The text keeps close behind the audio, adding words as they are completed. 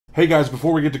Hey guys,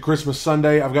 before we get to Christmas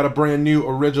Sunday, I've got a brand new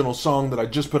original song that I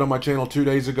just put on my channel 2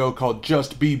 days ago called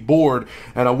Just Be Bored,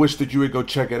 and I wish that you would go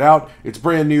check it out. It's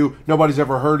brand new, nobody's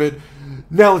ever heard it.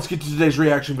 Now let's get to today's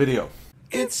reaction video.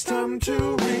 It's time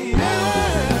to react.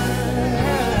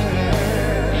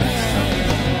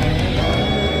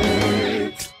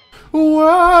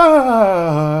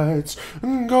 What's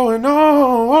going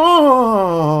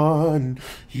on?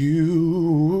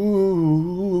 YouTube.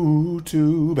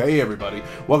 Hey everybody,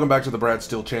 welcome back to the Brad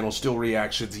Steele channel. Steele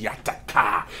Reactions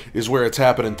Yataka is where it's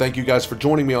happening. Thank you guys for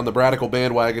joining me on the Bradical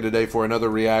bandwagon today for another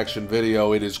reaction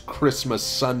video. It is Christmas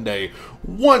Sunday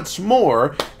once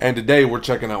more, and today we're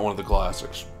checking out one of the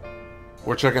classics.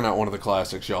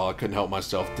 Y'all. I couldn't help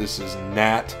myself. This is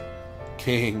Nat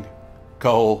King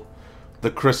Cole,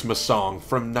 the Christmas song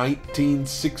from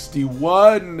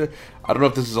 1961. I don't know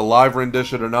if this is a live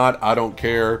rendition or not. I don't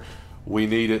care. We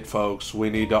need it, folks. We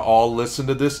need to all listen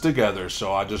to this together.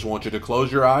 So I just want you to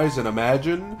close your eyes and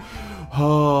imagine.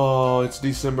 Oh, it's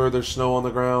December. There's snow on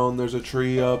the ground. There's a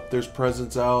tree up. There's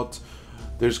presents out.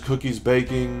 There's cookies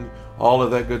baking. All of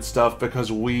that good stuff,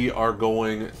 because we are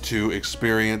going to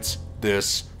experience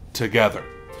this together.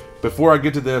 Before I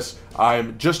get to this,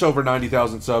 I'm just over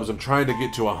 90,000 subs. I'm trying to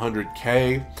get to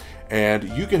 100K, and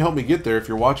you can help me get there. If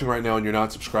you're watching right now and you're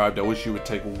not subscribed, I wish you would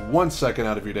take 1 second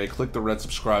out of your day, click the red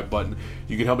subscribe button.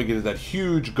 You can help me get to that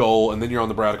huge goal, and then you're on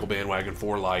the Bradical bandwagon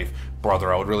for life.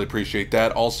 Brother, I would really appreciate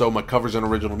that. Also, my covers and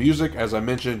original music, as I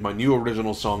mentioned, my new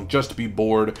original song, Just Be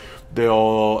Bored.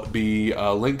 There'll be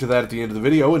a link to that at the end of the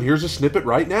video, and here's a snippet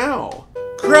right now.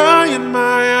 Crying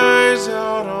my eyes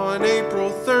out on April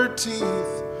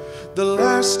 13th. The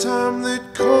last time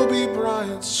that Kobe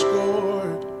Bryant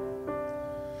scored.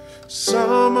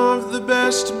 Some of the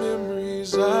best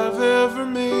memories I've ever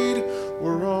made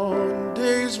were on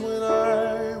days when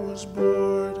I was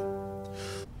bored.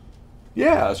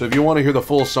 Yeah, so if you want to hear the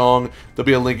full song, there'll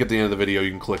be a link at the end of the video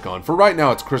you can click on. For right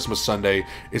now, it's Christmas Sunday.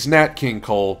 It's Nat King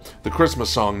Cole, the Christmas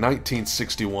song,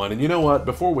 1961. And you know what?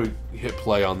 Before we hit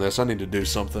play on this, I need to do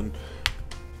something.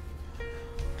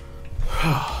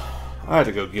 I had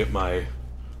to go get my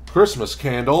Christmas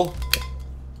candle.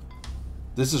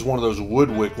 This is one of those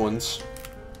wood wick ones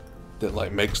that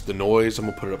like makes the noise. I'm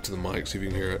gonna put it up to the mic, see if you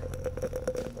can hear it.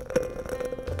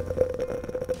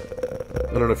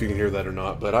 I don't know if you can hear that or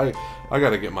not, but I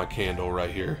gotta get my candle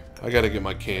right here. I gotta get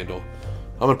my candle.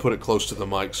 I'm gonna put it close to the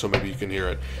mic so maybe you can hear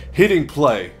it. Hitting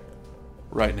play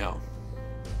right now.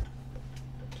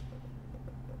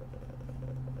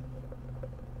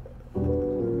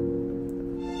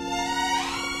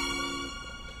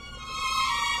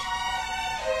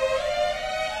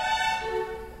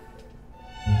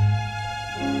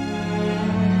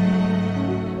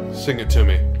 Sing it to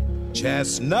me.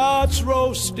 Chestnuts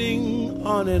roasting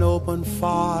on an open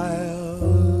fire,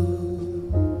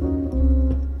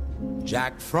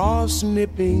 Jack Frost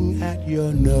nipping at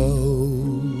your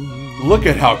nose. Look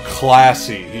at how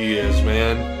classy he is,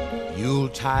 man.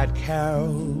 Yuletide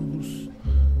carols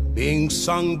being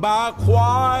sung by a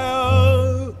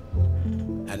choir,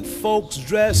 and folks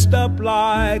dressed up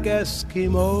like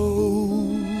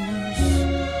Eskimos.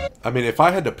 I mean, if I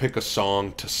had to pick a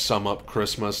song to sum up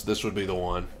Christmas, this would be the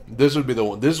one. This would be the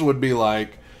one. This would be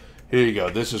like, here you go.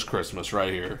 This is Christmas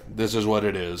right here. This is what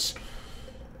it is.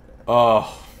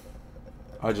 Oh,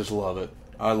 I just love it.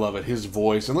 I love it. His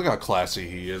voice, and look how classy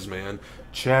he is, man.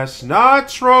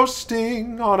 Chestnuts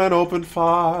roasting on an open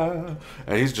fire.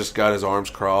 And he's just got his arms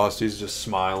crossed. He's just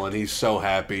smiling. He's so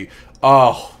happy.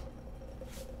 Oh,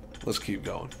 let's keep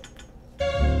going.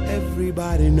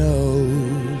 Everybody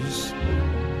knows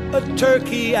a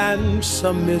turkey and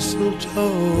some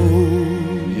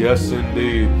mistletoe, yes,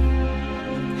 indeed,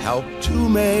 help to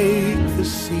make the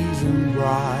season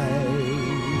bright.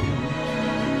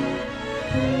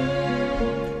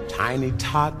 Tiny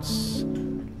tots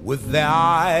with their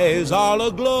eyes all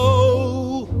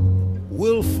aglow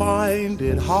will find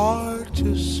it hard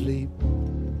to sleep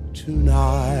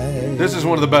tonight. This is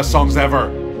one of the best songs ever.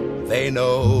 They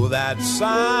know that Santa's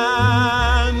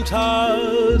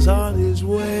on his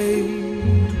way.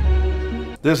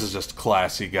 This is just a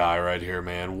classy guy right here,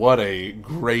 man. What a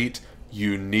great,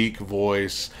 unique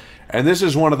voice. And this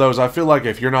is one of those, I feel like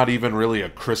if you're not even really a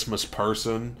Christmas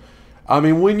person, I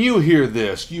mean, when you hear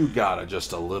this, you gotta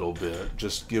just a little bit,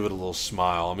 just give it a little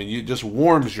smile. I mean, it just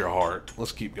warms your heart.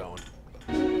 Let's keep going.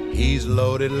 He's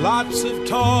loaded lots of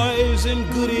toys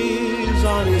and goodies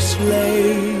on his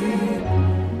sleigh,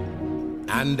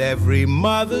 and every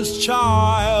mother's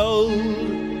child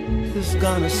is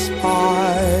gonna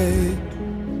spy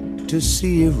to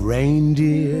see if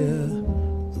reindeer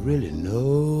really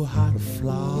know how to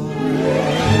fly.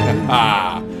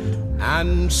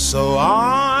 And so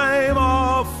I'm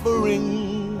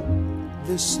offering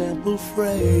this simple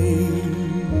phrase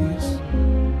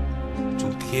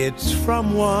to kids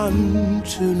from 1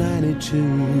 to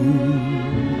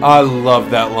 92. I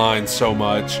love that line so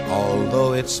much.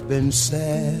 Although it's been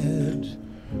said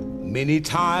many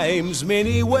times,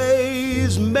 many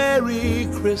ways, Merry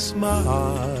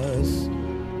Christmas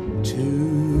to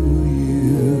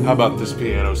you. How about this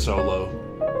piano solo?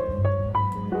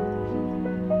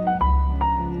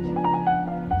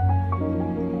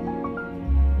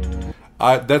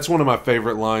 That's one of my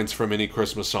favorite lines from any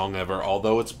Christmas song ever.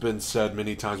 Although it's been said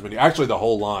many times, actually the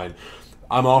whole line.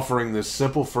 I'm offering this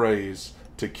simple phrase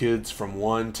to kids from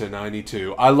 1 to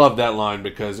 92. I love that line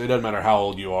because it doesn't matter how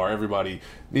old you are. I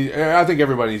think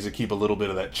everybody needs to keep a little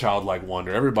bit of that childlike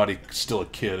wonder. Everybody's still a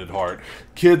kid at heart.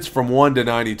 Kids from 1 to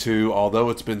 92, although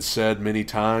it's been said many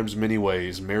times, many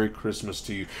ways, Merry Christmas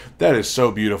to you. That is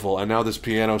so beautiful. And now this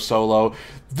piano solo.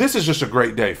 This is just a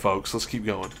great day, folks. Let's keep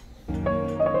going.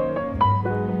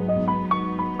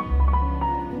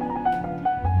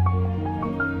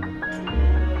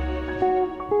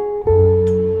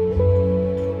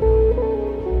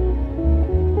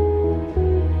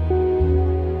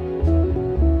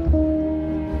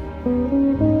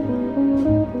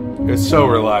 It's so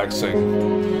relaxing.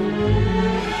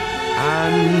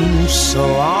 And so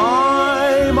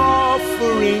I'm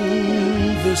offering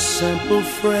this simple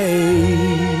phrase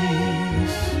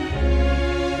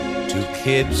to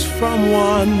kids from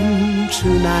 1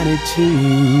 to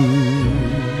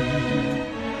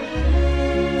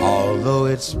 92. Although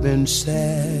it's been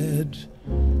said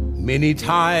many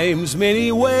times,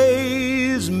 many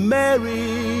ways,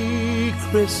 Merry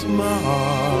Christmas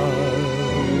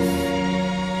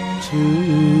to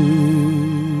you.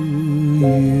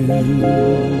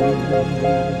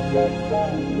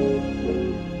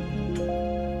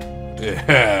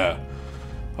 Yeah.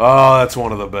 Oh, that's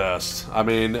one of the best. I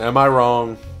mean, am I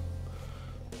wrong?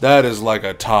 That is like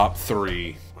a top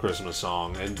 3 Christmas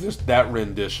song. And just that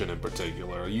rendition in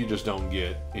particular. You just don't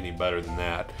get any better than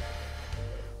that.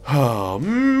 Oh,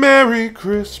 Merry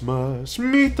Christmas,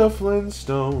 meet the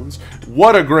Flintstones.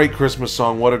 What a great Christmas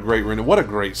song. What a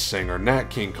great singer. Nat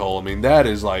King Cole. I mean, that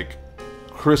is like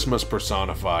Christmas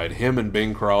personified. Him and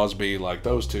Bing Crosby, like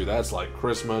those two, that's like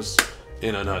Christmas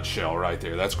in a nutshell right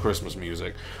there. That's Christmas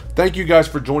music. Thank you guys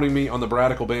for joining me on the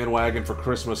Bradical bandwagon for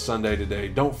Christmas Sunday today.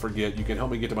 Don't forget, you can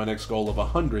help me get to my next goal of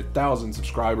 100,000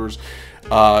 subscribers.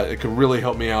 It could really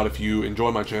help me out if you enjoy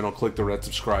my channel. Click the red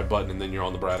subscribe button, and then you're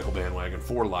on the Bradical bandwagon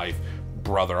for life,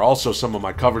 brother. Also, some of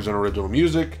my covers and original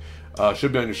music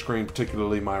should be on your screen,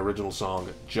 particularly my original song,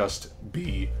 Just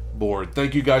Be Bored.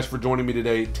 Thank you guys for joining me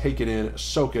today. Take it in,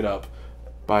 soak it up.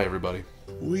 Bye, everybody.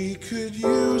 We could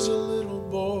use a little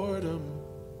boredom.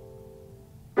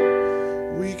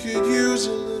 We could use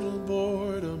a little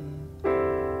boredom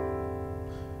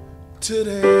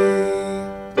today.